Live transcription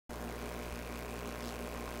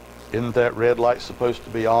Isn't that red light supposed to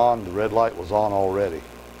be on? The red light was on already.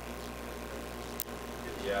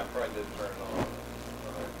 Yeah, I probably didn't turn it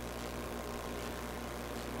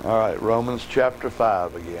on. All right, Romans chapter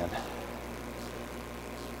 5 again.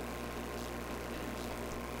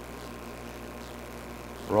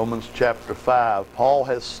 Romans chapter 5. Paul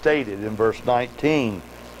has stated in verse 19,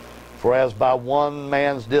 "For as by one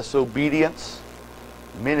man's disobedience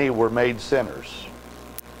many were made sinners,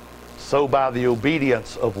 so by the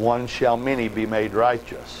obedience of one shall many be made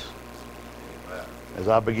righteous." As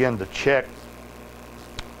I begin to check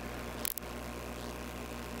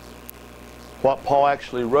what Paul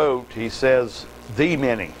actually wrote, he says, "the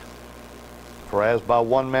many." For as by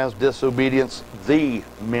one man's disobedience, the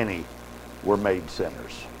many were made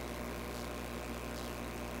sinners,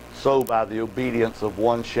 so by the obedience of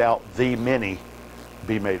one shall the many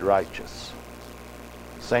be made righteous.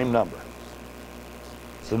 Same number.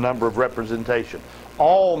 It's the number of representation.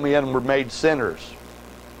 All men were made sinners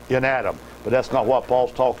in Adam, but that's not what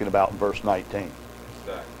Paul's talking about in verse 19.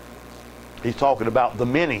 Exactly. He's talking about the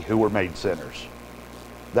many who were made sinners.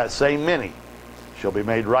 That same many shall be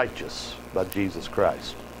made righteous by Jesus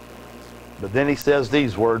Christ. But then he says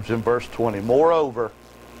these words in verse 20, "Moreover,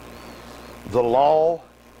 the law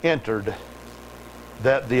entered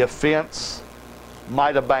that the offense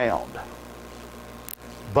might abound.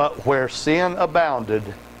 But where sin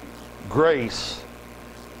abounded, grace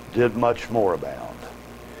did much more abound."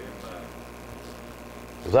 Amen.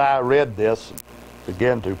 As I read this and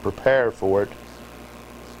began to prepare for it,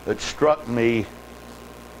 it struck me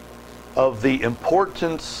of the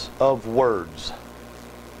importance of words.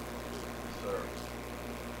 Sir.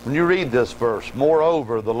 When you read this verse,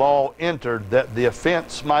 "Moreover, the law entered that the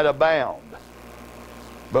offense might abound.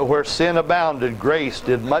 But where sin abounded, grace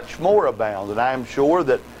did much more abound." And I am sure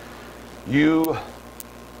that you,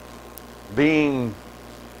 being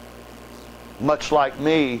much like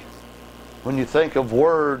me, when you think of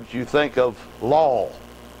words, you think of law,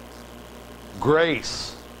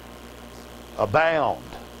 grace, abound.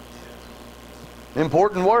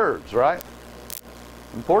 Important words, right?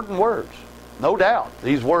 Important words. No doubt.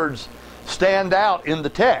 These words stand out in the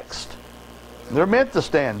text. They're meant to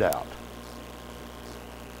stand out.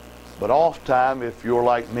 But oftentimes, if you're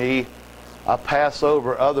like me, I pass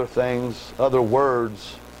over other things, other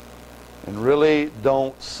words, and really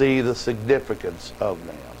don't see the significance of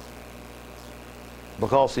them.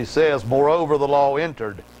 Because he says, "Moreover, the law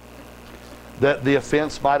entered that the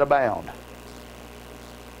offense might abound."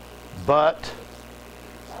 But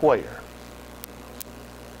where?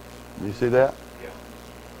 You see that? Yeah.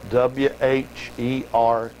 W-H-E-R-E.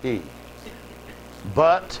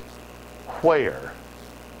 But where?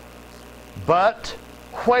 But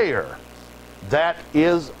where? That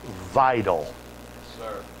is vital.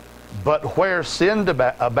 Sir. But where sin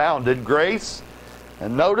abounded, grace,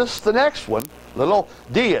 and notice the next one, little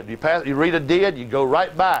did. You read a did, you go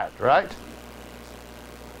right by it, right?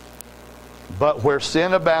 But where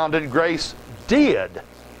sin abounded, grace did.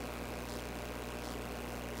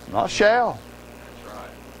 Not shall. That's right.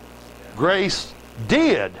 Yeah. Grace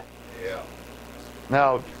did. Yeah.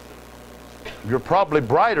 Now, you're probably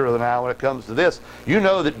brighter than I when it comes to this. You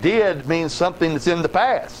know that did means something that's in the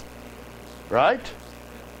past, right?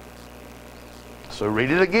 So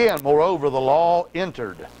read it again. "Moreover, the law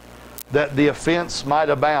entered that the offense might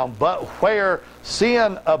abound. But where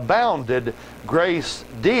sin abounded, grace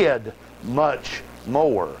did much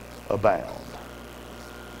more abound."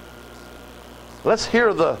 Let's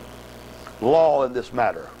hear the law in this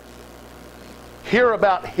matter. Hear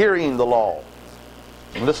about hearing the law.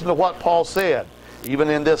 And listen to what Paul said, even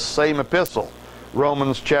in this same epistle,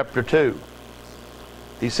 Romans chapter 2.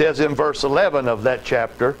 He says in verse 11 of that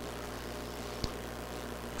chapter,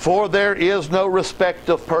 "For there is no respect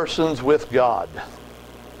of persons with God."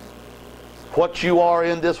 What you are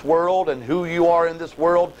in this world and who you are in this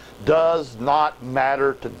world does not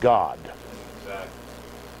matter to God. Exactly.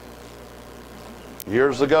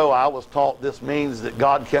 Years ago, I was taught this means that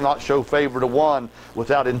God cannot show favor to one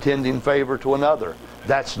without intending favor to another.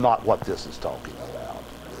 That's not what this is talking about.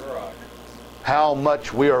 Right. How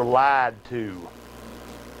much we are lied to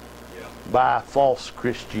by false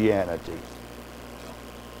Christianity.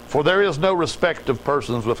 "For there is no respect of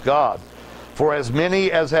persons with God. For as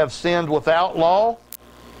many as have sinned without law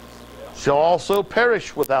shall also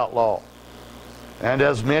perish without law. And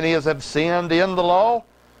as many as have sinned in the law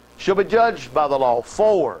shall be judged by the law."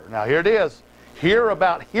 For, now here it is, hear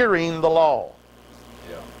about hearing the law.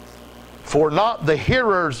 Yeah. "For not the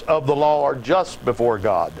hearers of the law are just before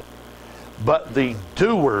God, but the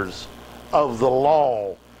doers of the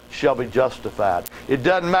law shall be justified." It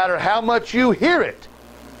doesn't matter how much you hear it.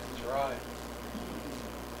 That's Right.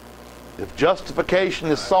 If justification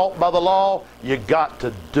is sought by the law, you got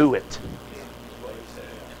to do it.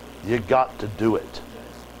 You got to do it.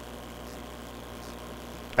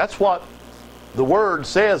 That's what the Word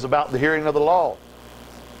says about the hearing of the law.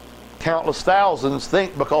 Countless thousands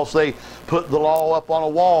think because they put the law up on a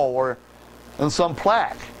wall or in some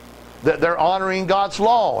plaque that they're honoring God's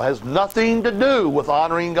law. It has nothing to do with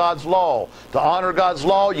honoring God's law. To honor God's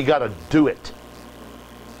law, you got to do it.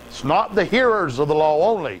 It's not the hearers of the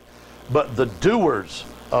law only, but the doers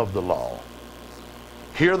of the law.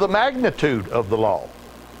 Hear the magnitude of the law.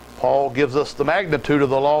 Paul gives us the magnitude of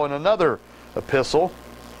the law in another epistle.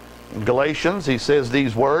 In Galatians, he says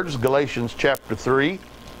these words, Galatians chapter 3.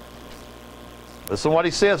 Listen to what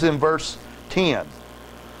he says in verse 10.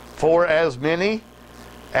 For as many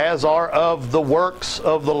as are of the works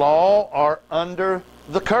of the law are under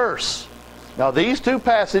the curse. Now these two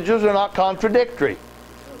passages are not contradictory.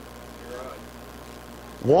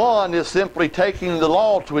 One is simply taking the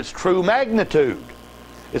law to its true magnitude.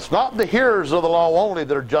 It's not the hearers of the law only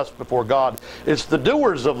that are just before God. It's the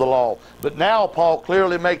doers of the law. But now Paul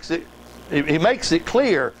clearly makes it, he makes it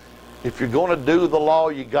clear, if you're going to do the law,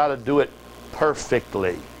 you got to do it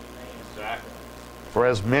perfectly. Exactly. For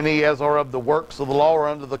as many as are of the works of the law are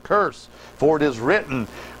under the curse. For it is written,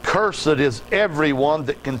 cursed is everyone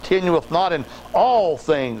that continueth not in all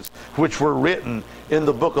things which were written in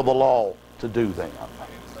the book of the law to do them.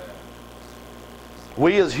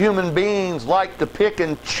 We as human beings like to pick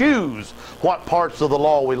and choose what parts of the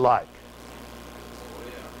law we like.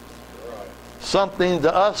 Something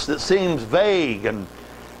to us that seems vague and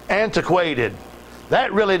antiquated,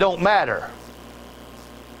 that really don't matter.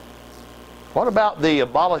 What about the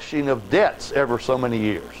abolishing of debts ever so many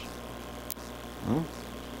years?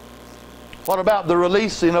 What about the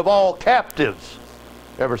releasing of all captives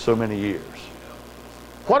ever so many years?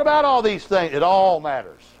 What about all these things? It all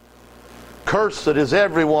matters. Cursed is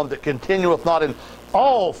everyone that continueth not in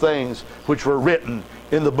all things which were written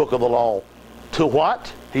in the book of the law. To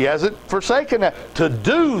what? He hasn't forsaken that. To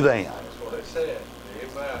do them. That's what it said.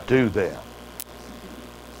 Amen. Do them.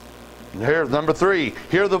 And here's number 3.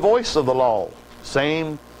 Hear the voice of the law.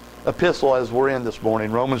 Same epistle as we're in this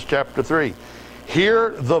morning. Romans chapter 3. Hear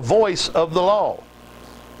the voice of the law.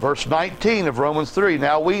 Verse 19 of Romans 3.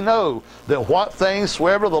 Now we know that what things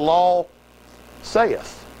soever the law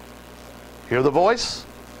saith. Hear the voice?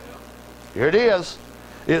 Here it is.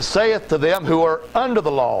 It saith to them who are under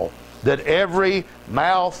the law, that every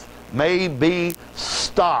mouth may be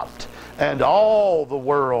stopped, and all the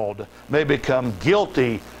world may become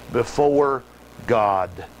guilty before God.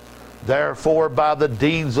 Therefore, by the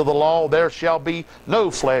deeds of the law there shall be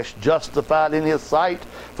no flesh justified in his sight,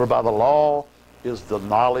 for by the law is the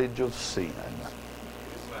knowledge of sin.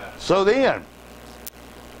 So then,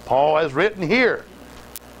 Paul has written here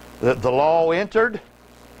that the law entered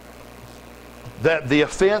that the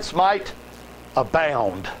offense might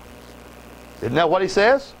abound. Isn't that what he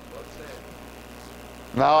says?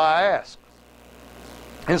 Now I ask,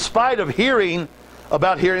 in spite of hearing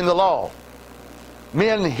about hearing the law,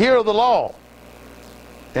 men hear the law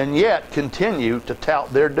and yet continue to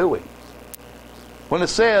tout their doing. When it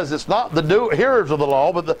says it's not the hearers of the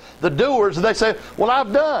law, but the doers, and they say, well,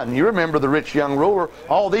 I've done. You remember the rich young ruler.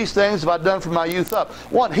 All these things have I done from my youth up.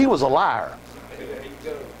 One, he was a liar.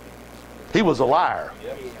 He was a liar.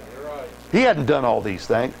 He hadn't done all these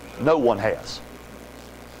things. No one has.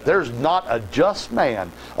 There's not a just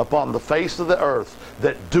man upon the face of the earth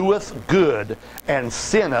that doeth good and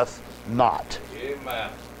sinneth not. Amen.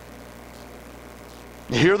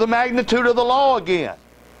 Hear the magnitude of the law again.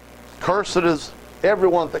 Cursed is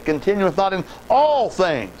everyone that continueth not in all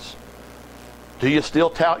things. Do you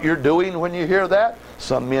still tout your doing when you hear that?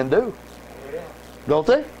 Some men do. Don't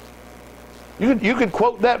they? You can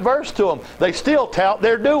quote that verse to them. They still tout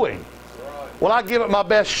their doing. Well, I give it my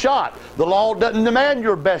best shot. The law doesn't demand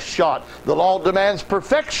your best shot. The law demands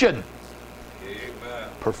perfection. Amen.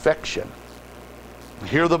 Perfection.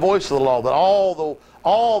 Hear the voice of the law, that all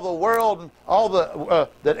the world,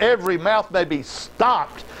 that every mouth may be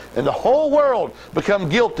stopped, and the whole world become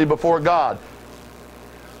guilty before God.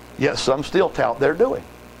 Yet some still tout their doing.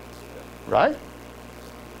 Right?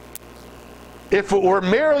 If it were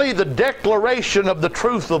merely the declaration of the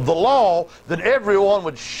truth of the law, then everyone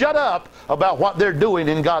would shut up about what they're doing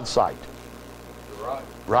in God's sight. Right.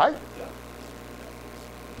 Right? Yeah.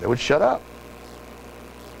 They would shut up.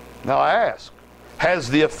 Now I ask, has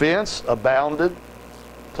the offense abounded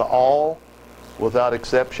to all without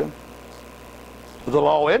exception? The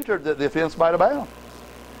law entered that the offense might abound.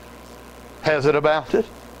 Has it abounded?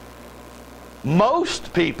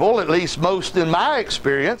 Most people, at least most in my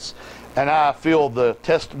experience, and I feel the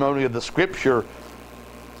testimony of the Scripture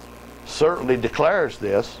certainly declares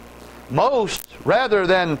this, most, rather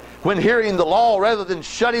than, when hearing the law, rather than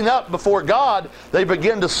shutting up before God, they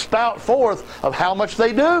begin to spout forth of how much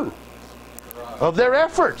they do, of their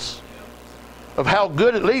efforts, of how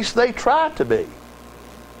good at least they try to be.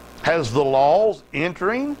 Has the law's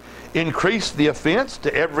entering increased the offense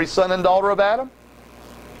to every son and daughter of Adam?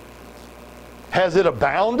 Has it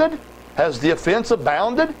abounded? Has the offense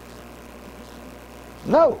abounded?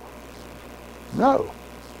 No. No.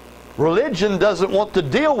 Religion doesn't want to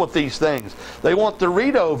deal with these things. They want to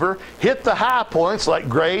read over, hit the high points like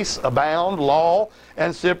grace, abound, law,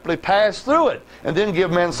 and simply pass through it. And then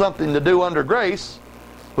give men something to do under grace,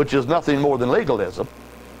 which is nothing more than legalism.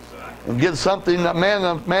 And give something, a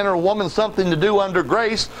man or a woman something to do under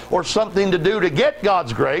grace, or something to do to get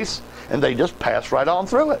God's grace, and they just pass right on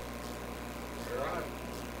through it.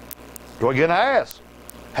 So again I ask,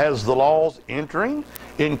 has the law's entering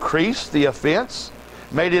increased the offense,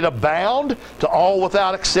 made it abound to all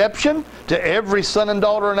without exception, to every son and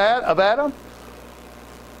daughter of Adam?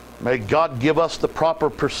 May God give us the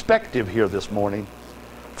proper perspective here this morning.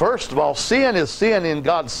 First of all, sin is sin in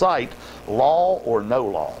God's sight, law or no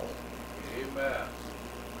law. Amen.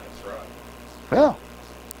 That's right. Yeah.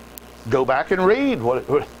 Go back and read.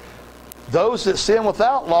 Those that sin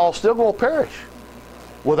without law still going to perish.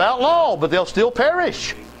 Without law, but they'll still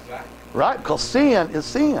perish. Exactly. Right? Because sin is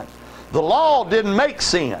sin. The law didn't make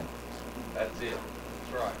sin. That's it.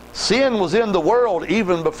 That's right. Sin was in the world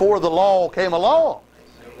even before the law came along.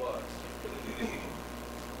 It was.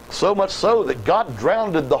 So much so that God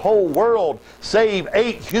drowned the whole world, save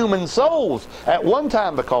 8 human souls at one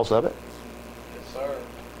time because of it. Yes, sir.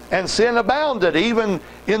 And sin abounded even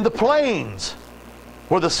in the plains,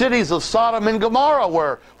 where the cities of Sodom and Gomorrah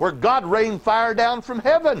were, where God rained fire down from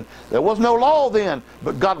heaven. There was no law then,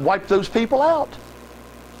 but God wiped those people out,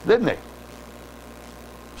 didn't He?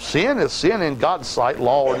 Sin is sin in God's sight,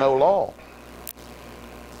 law or no law.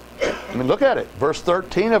 I mean, look at it. Verse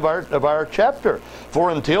 13 of our chapter. For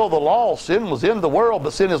until the law, sin was in the world,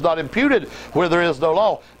 but sin is not imputed where there is no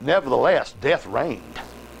law. Nevertheless, death reigned.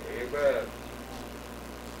 Amen.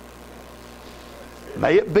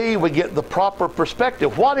 May it be we get the proper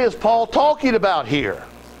perspective. What is Paul talking about here?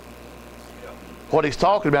 What he's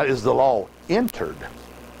talking about is the law entered.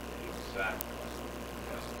 Exactly.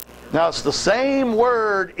 Now it's the same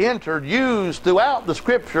word entered used throughout the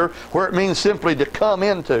Scripture where it means simply to come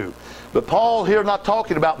into. But Paul here not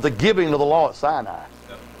talking about the giving of the law at Sinai.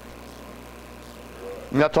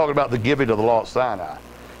 He's not talking about the giving of the law at Sinai.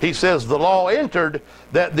 He says the law entered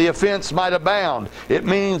that the offense might abound. It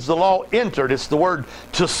means the law entered. It's the word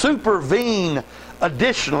to supervene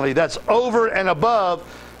additionally. That's over and above,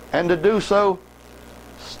 and to do so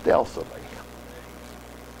stealthily.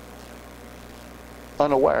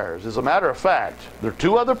 Unawares. As a matter of fact, there are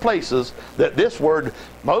 2 other places that this word,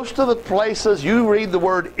 most of the places you read the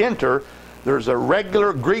word enter, there's a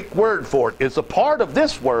regular Greek word for it. It's a part of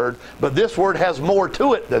this word, but this word has more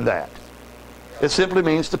to it than that. It simply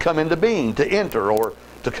means to come into being, to enter, or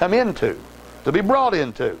to come into, to be brought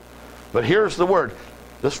into. But here's the word.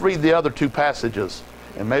 Let's read the other 2 passages,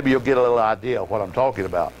 and maybe you'll get a little idea of what I'm talking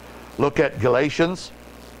about. Look at Galatians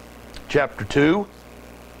chapter 2,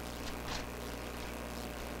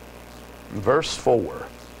 verse 4.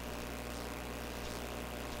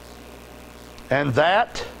 And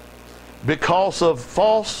that because of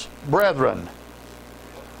false brethren,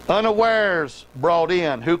 unawares brought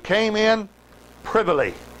in, who came in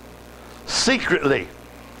privily, secretly,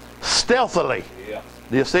 stealthily. Yeah.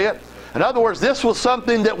 Do you see it? In other words, this was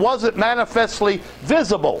something that wasn't manifestly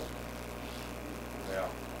visible. Yeah.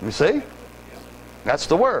 You see? That's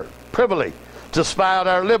the word, privily. To spy out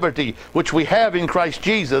our liberty, which we have in Christ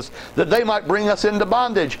Jesus, that they might bring us into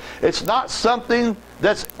bondage. It's not something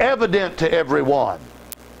that's evident to everyone.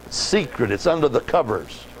 It's secret. It's under the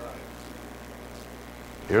covers.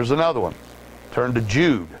 Here's another one. Turn to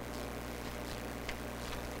Jude.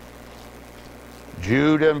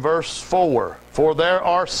 Jude in verse 4. For there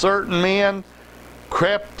are certain men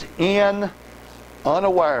crept in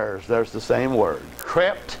unawares. There's the same word.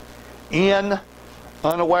 Crept in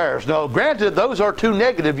unawares. Now, granted, those are 2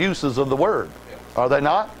 negative uses of the word. Are they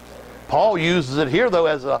not? Paul uses it here, though,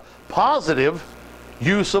 as a positive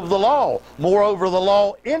use of the law. Moreover, the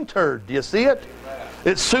law entered. Do you see it?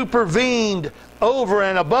 It supervened over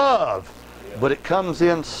and above, but it comes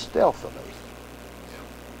in stealthily.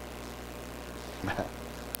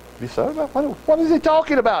 What is he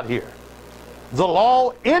talking about here? The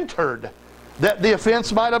law entered that the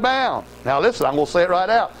offense might abound. Now listen, I'm going to say it right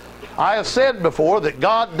out. I have said before that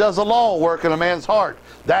God does a law work in a man's heart.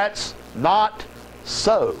 That's not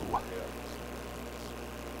so.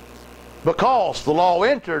 Because the law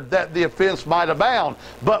entered that the offense might abound.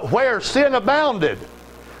 But where sin abounded,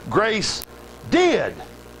 grace did.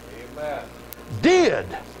 Amen. Did.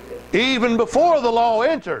 Even before the law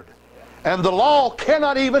entered. And the law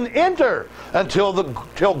cannot even enter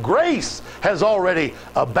until grace has already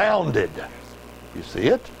abounded. You see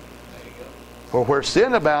it? For where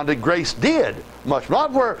sin abounded, grace did much.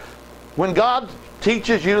 Not when God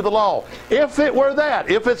teaches you the law. If it were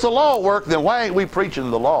that, if it's a law work, then why ain't we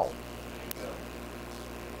preaching the law?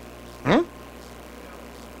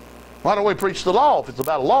 Why don't we preach the law if it's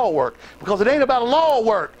about a law work? Because it ain't about a law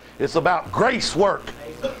work. It's about grace work.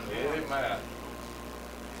 Amen.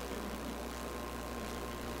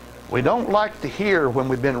 We don't like to hear when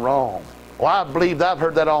we've been wrong. Well, I believe I've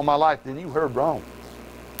heard that all my life. Then you heard wrong.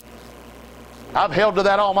 I've held to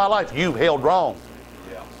that all my life. You've held wrong.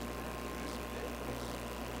 Yeah.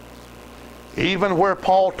 Even where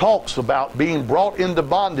Paul talks about being brought into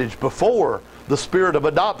bondage before the spirit of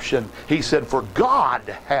adoption, he said, for God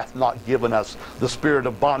hath not given us the spirit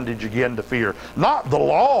of bondage again to fear. Not the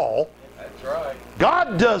law. That's right.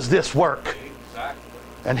 God does this work. Exactly.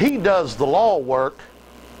 And he does the law work.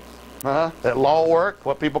 That law work,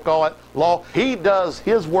 what people call it, law. He does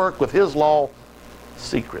his work with his law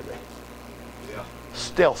secretly. Yeah.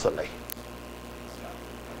 Stealthily.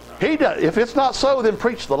 He does. If it's not so, then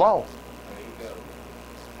preach the law. There you go.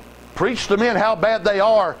 Preach to men how bad they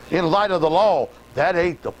are in light of the law. That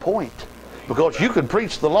ain't the point. Because you can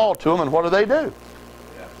preach the law to them, and what do? Yeah.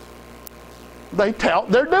 They tout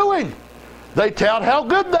their doing. They tout how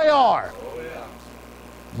good they are. Oh, yeah.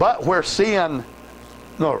 But where sin,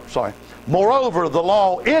 moreover, the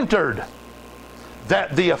law entered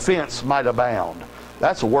that the offense might abound.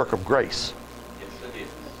 That's a work of grace. Yes, it is.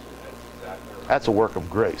 That's exactly right. That's a work of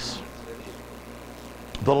grace. Yes,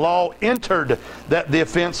 it is. The law entered that the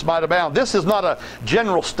offense might abound. This is not a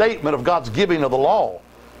general statement of God's giving of the law.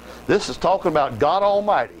 This is talking about God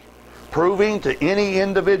Almighty proving to any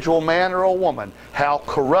individual man or a woman how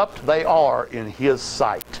corrupt they are in His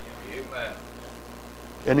sight. Amen.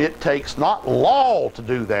 And it takes not law to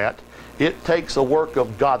do that. It takes a work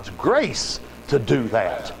of God's grace to do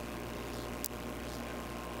that.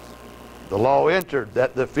 The law entered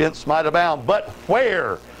that the offense might abound. But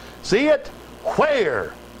where? See it?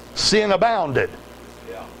 Where sin abounded.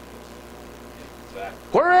 Yeah. Exactly.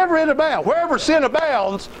 Wherever it abounds. Wherever sin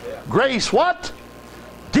abounds, grace what?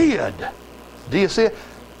 Did. Do you see it?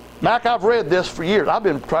 Mac, I've read this for years. I've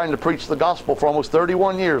been trying to preach the gospel for almost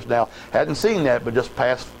 31 years now. Hadn't seen that but just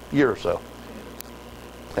past year or so.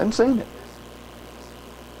 Hadn't seen it.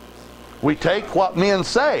 We take what men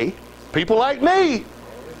say. People like me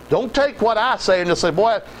don't take what I say and just say,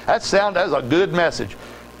 boy, that sounds a good message.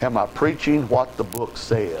 Am I preaching what the book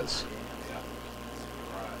says?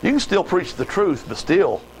 You can still preach the truth, but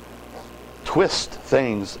still twist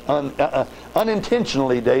things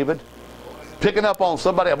unintentionally, David. Picking up on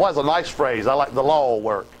somebody, that was a nice phrase. I like the law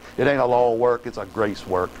work. It ain't a law work, it's a grace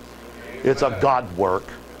work. It's a God work.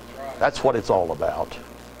 That's what it's all about.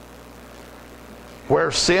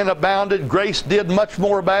 Where sin abounded, grace did much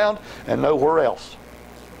more abound, and nowhere else.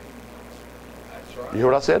 You hear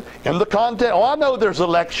what I said? In the context, I know there's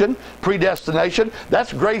election, predestination.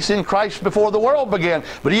 That's grace in Christ before the world began.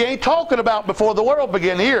 But he ain't talking about before the world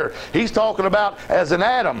began here. He's talking about as in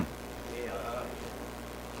Adam.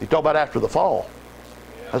 He's talking about after the fall.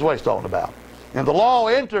 That's what he's talking about. And the law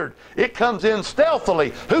entered. It comes in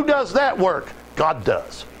stealthily. Who does that work? God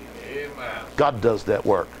does. Amen. God does that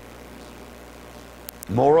work.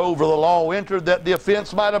 Moreover, the law entered that the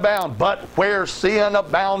offense might abound. But where sin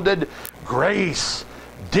abounded, grace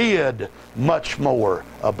did much more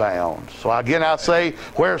abound. So again I say,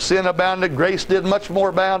 where sin abounded, grace did much more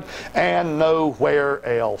abound, and nowhere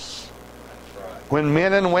else. That's right. When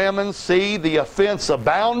men and women see the offense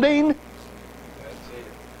abounding, That's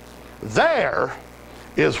it. there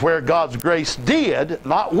is where God's grace did,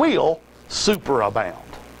 not will, superabound.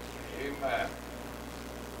 Amen.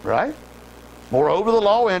 Right? Moreover, the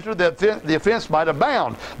law entered that the offense might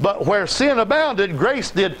abound. But where sin abounded, grace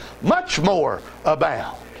did much more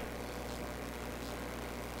abound.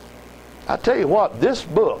 I tell you what, this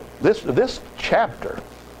book, this chapter,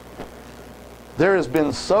 there has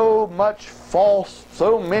been so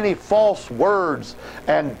many false words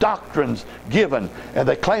and doctrines given, and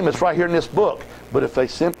they claim it's right here in this book. But if they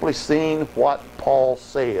simply seen what Paul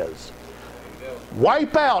says,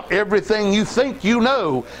 wipe out everything you think you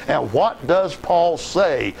know, and what does Paul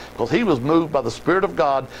say? Because he was moved by the Spirit of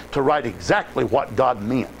God to write exactly what God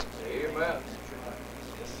meant. Amen.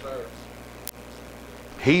 Yes, sir.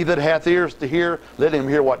 He that hath ears to hear, let him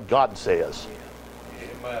hear what God says.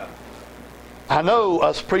 Amen. I know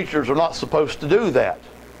us preachers are not supposed to do that.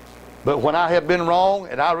 But when I have been wrong,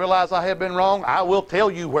 and I realize I have been wrong, I will tell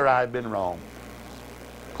you where I have been wrong.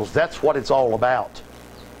 Because that's what it's all about.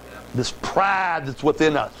 This pride that's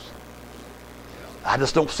within us. I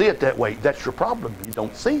just don't see it that way. That's your problem. You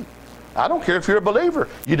don't see. I don't care if you're a believer.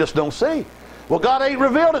 You just don't see. Well, God ain't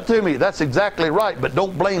revealed it to me. That's exactly right. But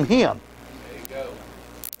don't blame Him. There you go.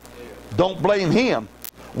 Yeah. Don't blame Him.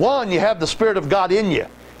 One, you have the Spirit of God in you,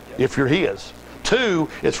 if you're His. Two,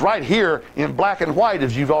 it's right here in black and white,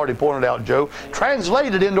 as you've already pointed out, Joe,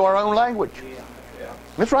 translated into our own language. Yeah.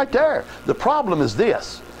 It's right there. The problem is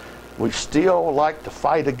this. We still like to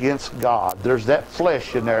fight against God. There's that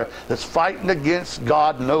flesh in there that's fighting against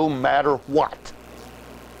God no matter what.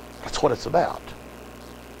 That's what it's about.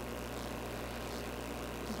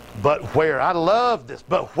 But where, I love this,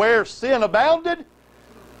 but where sin abounded,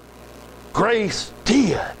 grace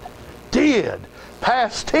did.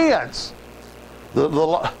 Past tense. The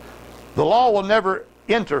law will never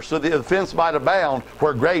enter, so the offense might abound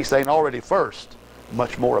where grace ain't already first,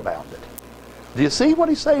 much more abounded. Do you see what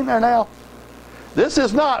he's saying there now? This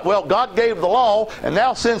is not, well, God gave the law, and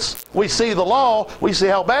now since we see the law, we see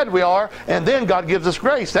how bad we are, and then God gives us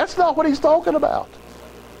grace. That's not what he's talking about.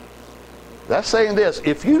 That's saying this,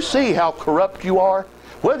 if you see how corrupt you are,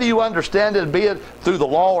 whether you understand it, be it through the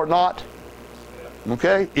law or not,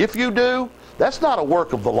 okay, if you do, that's not a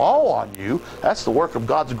work of the law on you, that's the work of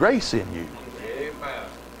God's grace in you. Amen.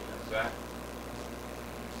 Exactly.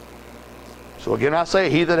 So again I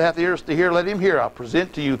say, he that hath ears to hear, let him hear. I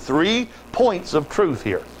present to you 3 points of truth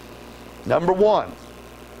here. Number one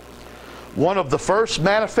of the first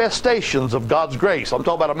manifestations of God's grace. I'm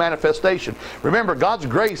talking about a manifestation. Remember, God's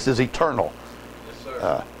grace is eternal.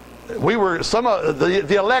 Yes, sir. Some of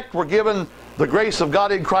the elect were given the grace of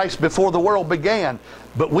God in Christ before the world began,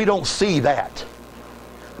 but we don't see that.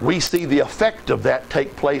 We see the effect of that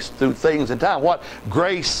take place through things in time. What?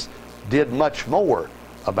 Grace did much more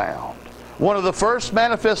abound. One of the first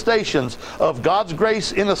manifestations of God's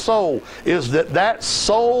grace in a soul is that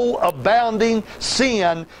soul abounding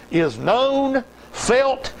sin is known,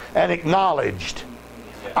 felt, and acknowledged.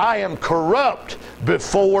 I am corrupt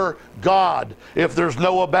before God. If there's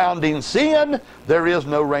no abounding sin, there is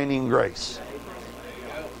no reigning grace.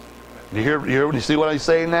 You see what he's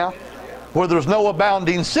saying now? Where there's no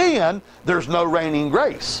abounding sin, there's no reigning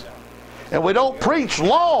grace. And we don't preach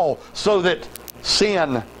law so that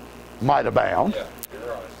sin might abound. Yeah, you're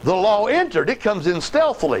right. The law entered. It comes in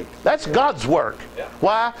stealthily. That's God's work. Yeah.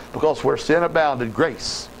 Why? Because where sin abounded,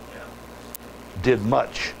 grace did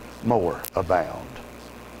much more abound.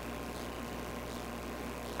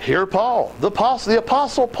 Here Paul, the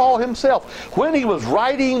Apostle Paul himself, when he was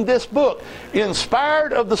writing this book,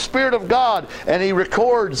 inspired of the Spirit of God, and he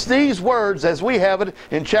records these words as we have it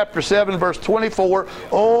in chapter 7, verse 24,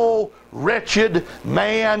 "O wretched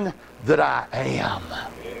man that I am."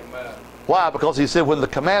 Amen. Why? Because he said when the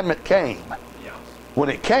commandment came. Yeah. When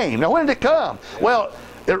it came. Now when did it come? Well,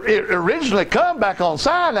 it originally come back on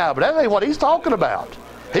Sinai, but that ain't what he's talking about.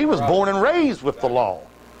 He was born and raised with the law.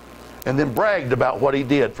 And then bragged about what he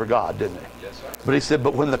did for God, didn't he? Yes, sir. But he said,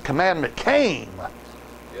 but when the commandment came,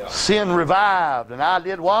 Yeah. sin revived, and I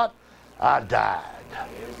did what? I died.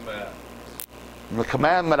 Amen. And the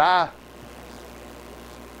commandment I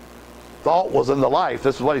thought was in the life,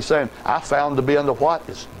 this is what he's saying, I found to be unto what?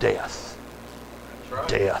 It's death. That's right.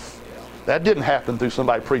 Death. Yeah. That didn't happen through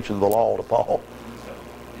somebody preaching the law to Paul.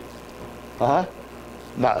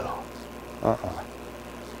 No.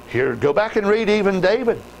 Here, go back and read even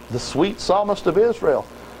David, the sweet psalmist of Israel.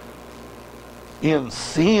 In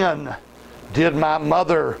sin did my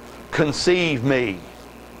mother conceive me.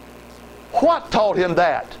 What taught him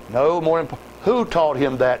that? No, more important. Who taught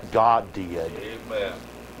him that? God did. Amen.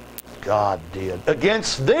 God did.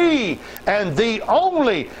 Against thee and thee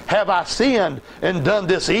only have I sinned and done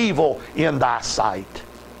this evil in thy sight.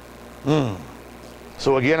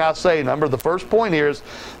 So again I say, the first point here is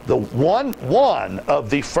the one of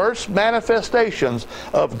the first manifestations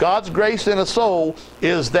of God's grace in a soul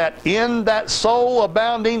is that in that soul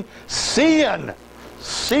abounding sin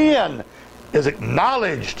is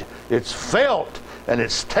acknowledged, it's felt, and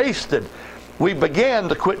it's tasted. We began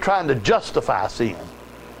to quit trying to justify sin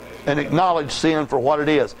and acknowledge sin for what it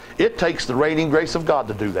is. It takes the reigning grace of God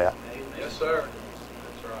to do that. Yes, sir.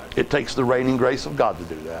 That's right. It takes the reigning grace of God to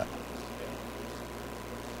do that.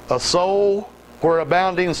 A soul where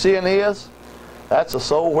abounding sin is, that's a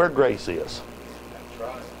soul where grace is. That's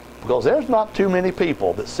right. Because there's not too many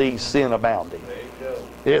people that see sin abounding. There you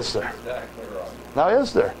go. Is there? Exactly right. Now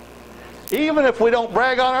is there? Even if we don't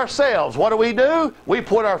brag on ourselves, what do? We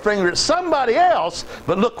point our finger at somebody else,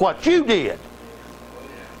 but look what you did.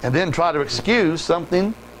 And then try to excuse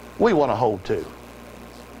something we want to hold to.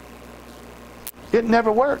 It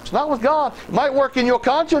never works. Not with God. It might work in your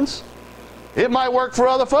conscience. It might work for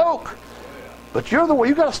other folk. But you're the one.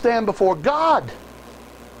 You've got to stand before God.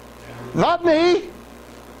 Not me.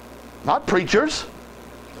 Not preachers.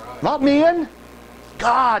 Not men.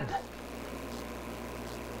 God.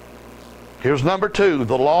 Here's number 2.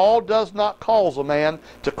 The law does not cause a man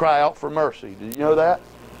to cry out for mercy. Did you know that?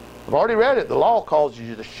 I've already read it. The law calls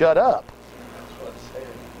you to shut up.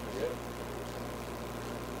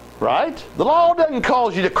 Right? The law doesn't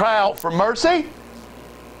cause you to cry out for mercy.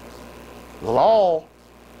 The law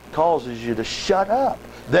causes you to shut up.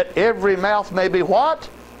 That every mouth may be what?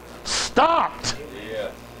 Stopped.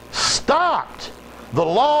 Yeah. Stopped. The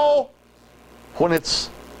law, when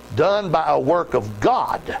it's done by a work of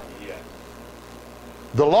God. Yeah.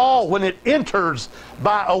 The law, when it enters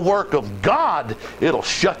by a work of God, it'll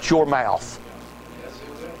shut your mouth. Yes,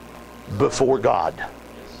 it will. Before God.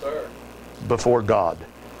 Yes, sir. Before God.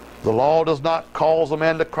 The law does not cause a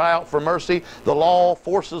man to cry out for mercy. The law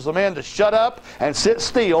forces a man to shut up and sit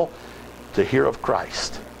still to hear of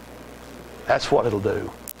Christ. That's what it'll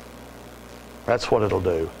do. That's what it'll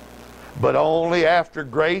do. But only after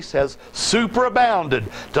grace has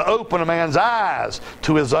superabounded to open a man's eyes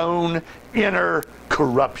to his own inner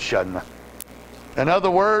corruption. In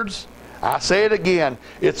other words, I say it again,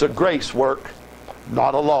 it's a grace work,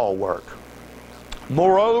 not a law work.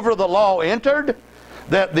 Moreover, the law entered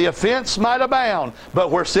that the offense might abound.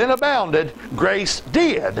 But where sin abounded, grace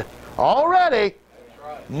did already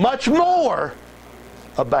much more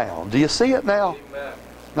abound. Do you see it now? Amen.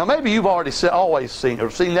 Now maybe you've already always seen it, or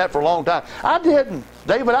seen that for a long time. I didn't.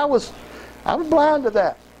 David, I was blind to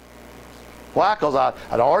that. Why? Because I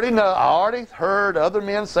already heard other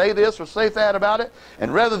men say this or say that about it,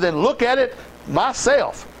 and rather than look at it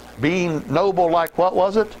myself, being noble like, what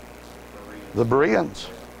was it? The Bereans.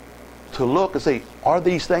 To look and see, are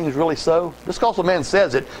these things really so? Just because a man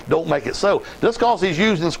says it, don't make it so. Just because he's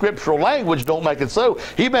using scriptural language, don't make it so.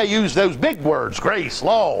 He may use those big words, grace,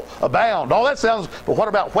 law, abound. All that sounds, but what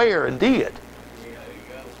about where and did? Yeah, there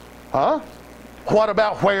you go. Huh? What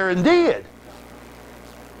about where and did?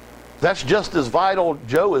 That's just as vital,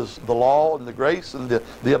 Joe, as the law and the grace and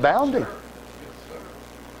the abounding.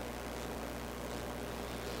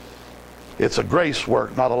 It's a grace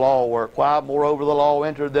work, not a law work. Why? Moreover, the law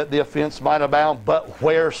entered that the offense might abound, but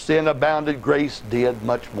where sin abounded, grace did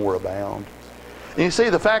much more abound. And you see,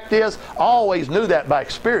 the fact is, I always knew that by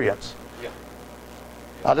experience. Yeah.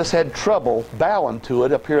 I just had trouble bowing to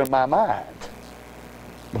it up here in my mind.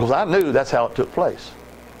 Because I knew that's how it took place.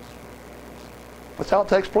 That's how it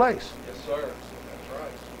takes place. Yes, sir. That's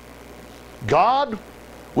right. God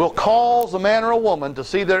will cause a man or a woman to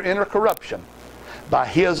see their inner corruption by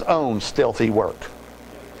His own stealthy work.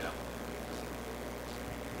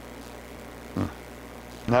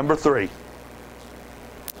 Number 3.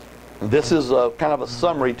 This is a kind of a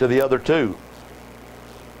summary to the other 2.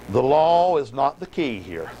 The law is not the key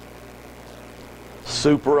here.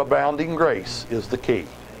 Superabounding grace is the key.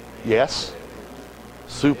 Yes?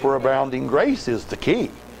 Superabounding grace is the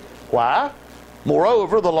key. Why?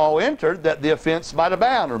 Moreover, the law entered that the offense might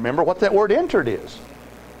abound. Remember what that word entered is.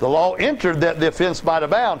 The law entered that the offense might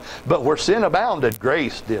abound, but where sin abounded,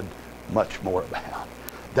 grace did much more abound.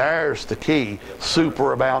 There's the key,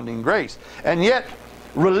 superabounding grace. And yet,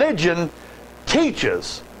 religion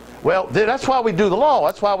teaches, well, that's why we do the law.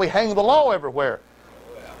 That's why we hang the law everywhere.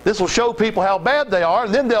 This will show people how bad they are,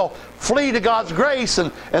 and then they'll flee to God's grace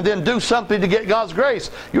and then do something to get God's grace.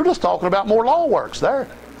 You're just talking about more law works there.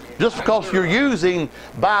 Just because you're using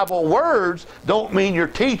Bible words don't mean you're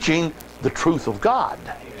teaching the truth of God.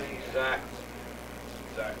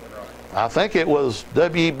 Exactly right. I think it was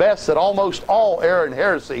W.E. Best said almost all error and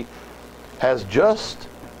heresy has just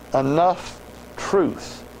enough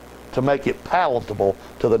truth to make it palatable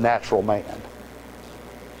to the natural man.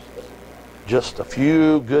 Just a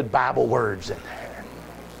few good Bible words in there.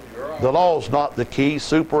 Right. The law is not the key.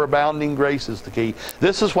 Superabounding grace is the key.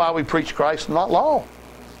 This is why we preach Christ, not law.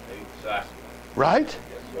 Exactly. Right? Yes,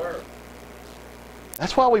 sir.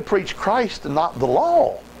 That's why we preach Christ and not the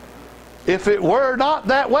law. If it were not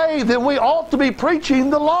that way, then we ought to be preaching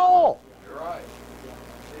the law. You're right.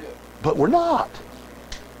 Yeah. But we're not.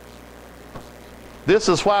 This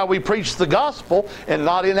is why we preach the gospel and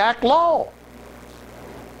not enact law.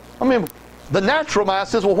 I mean, the natural mind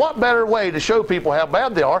says, well, what better way to show people how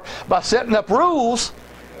bad they are by setting up rules,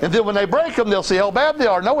 and then when they break them, they'll see how bad they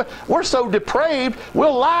are. No, we're so depraved,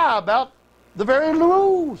 we'll lie about the very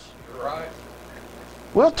rules. You're right.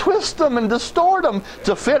 We'll twist them and distort them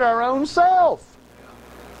to fit our own self.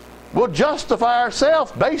 We'll justify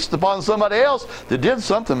ourselves based upon somebody else that did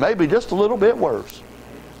something maybe just a little bit worse.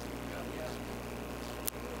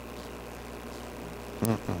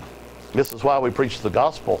 This is why we preach the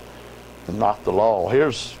gospel and not the law.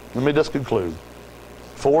 Let me just conclude.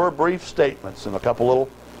 4 brief statements and a couple little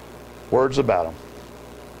words about them.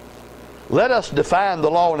 Let us define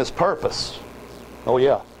the law and its purpose. Oh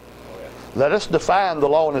yeah. Let us define the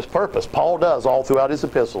law and its purpose. Paul does all throughout his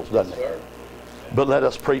epistles, doesn't he? But let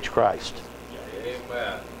us preach Christ.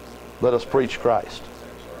 Amen. Let us preach Christ.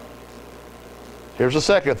 Here's the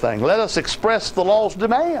second thing. Let us express the law's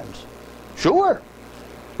demands. Sure.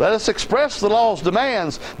 Let us express the law's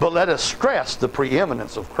demands, but let us stress the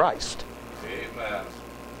preeminence of Christ. Amen.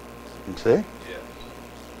 You see? Yes.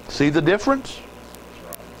 See the difference? That's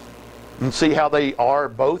right. And see how they are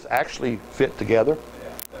both actually fit together? Yeah,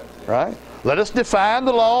 that's it. Right? Let us define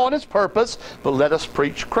the law and its purpose, but let us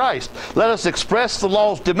preach Christ. Let us express the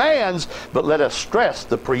law's demands, but let us stress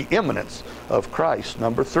the preeminence of Christ.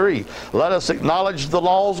 Number 3, let us acknowledge the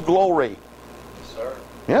law's glory. Yes, sir.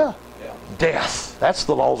 Yeah. Yeah. Death. That's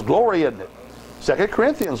the law's glory, isn't it? 2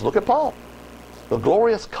 Corinthians, look at Paul. The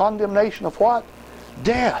glorious condemnation of what?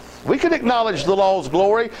 Death. We can acknowledge the law's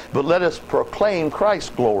glory, but let us proclaim Christ's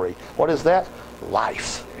glory. What is that?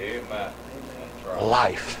 Life. Amen. That's right.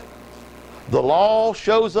 Life. The law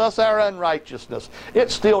shows us our unrighteousness.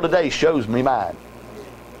 It still today shows me mine.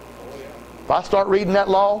 If I start reading that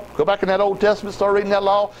law, go back in that Old Testament, start reading that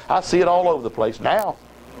law, I see it all over the place now.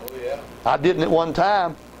 Oh, yeah. I didn't at one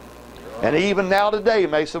time. And even now today,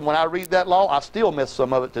 Mason, when I read that law, I still miss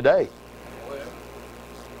some of it today. Oh, yeah.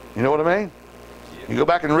 You know what I mean? You go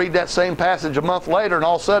back and read that same passage a month later, and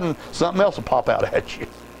all of a sudden, something else will pop out at you.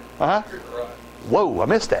 Right. Whoa, I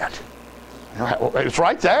missed that. It's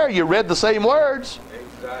right there. You read the same words.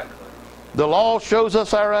 Exactly. The law shows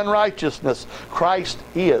us our unrighteousness. Christ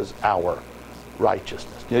is our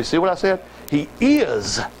righteousness. You see what I said? He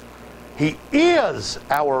is. He is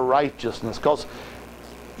our righteousness. Because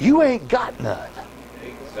you ain't got none.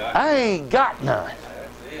 Exactly. I ain't got none.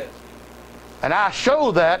 That's it. And I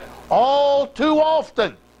show that all too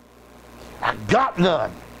often. I got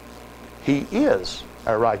none. He is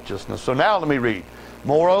our righteousness. So now let me read.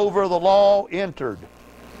 Moreover, the law entered.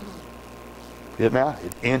 Get it now?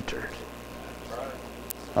 It entered. That's right.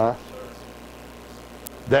 Huh?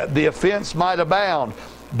 That the offense might abound.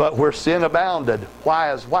 But where sin abounded,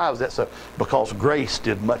 why is that so? Because grace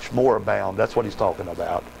did much more abound. That's what he's talking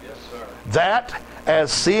about. Yes, sir. That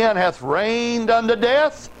as sin hath reigned unto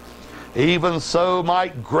death, even so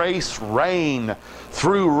might grace reign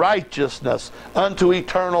through righteousness unto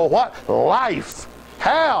eternal what? Life.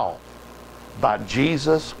 How? By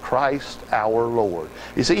Jesus Christ our Lord.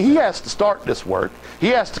 You see, he has to start this work. He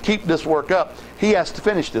has to keep this work up. He has to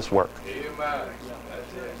finish this work. Amen.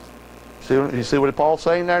 That's it. You see what Paul's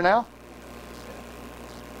saying there now?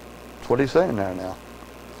 That's what he's saying there now.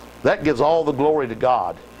 That gives all the glory to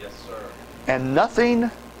God. Yes, sir. And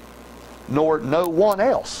nothing nor no one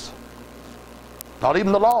else. Not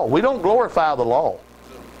even the law. We don't glorify the law.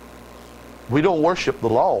 We don't worship the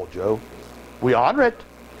law, Joe. We honor it.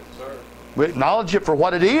 Yes, sir. We acknowledge it for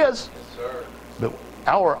what it is. Yes, sir. But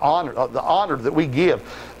our honor, the honor that we give,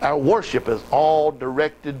 our worship is all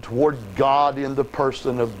directed toward God in the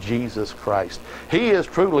person of Jesus Christ. He is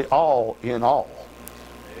truly all in all.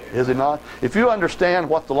 Is he not? If you understand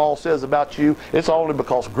what the law says about you, it's only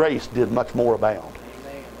because grace did much more abound.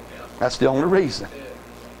 That's the only reason.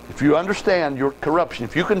 If you understand your corruption,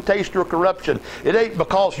 if you can taste your corruption, it ain't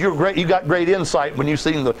because you're great. You got great insight when you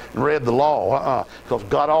seen and read the law. Because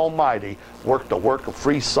God Almighty worked a work of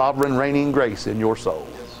free, sovereign, reigning grace in your soul.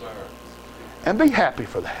 Yes, sir. And be happy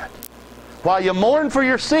for that. While you mourn for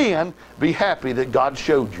your sin, be happy that God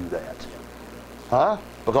showed you that.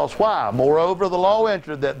 Because why? Moreover, the law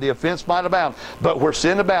entered that the offense might abound. But where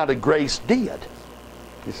sin abounded, grace did.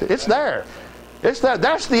 You see, it's there. It's that.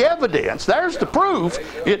 That's the evidence. There's the proof.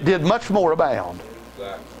 It did much more abound.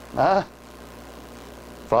 Exactly.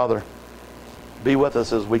 Father, be with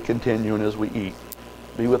us as we continue and as we eat.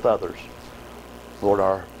 Be with others. Lord,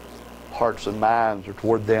 our hearts and minds are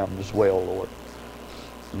toward them as well, Lord.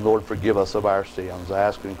 And Lord, forgive us of our sins. I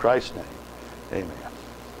ask in Christ's name. Amen.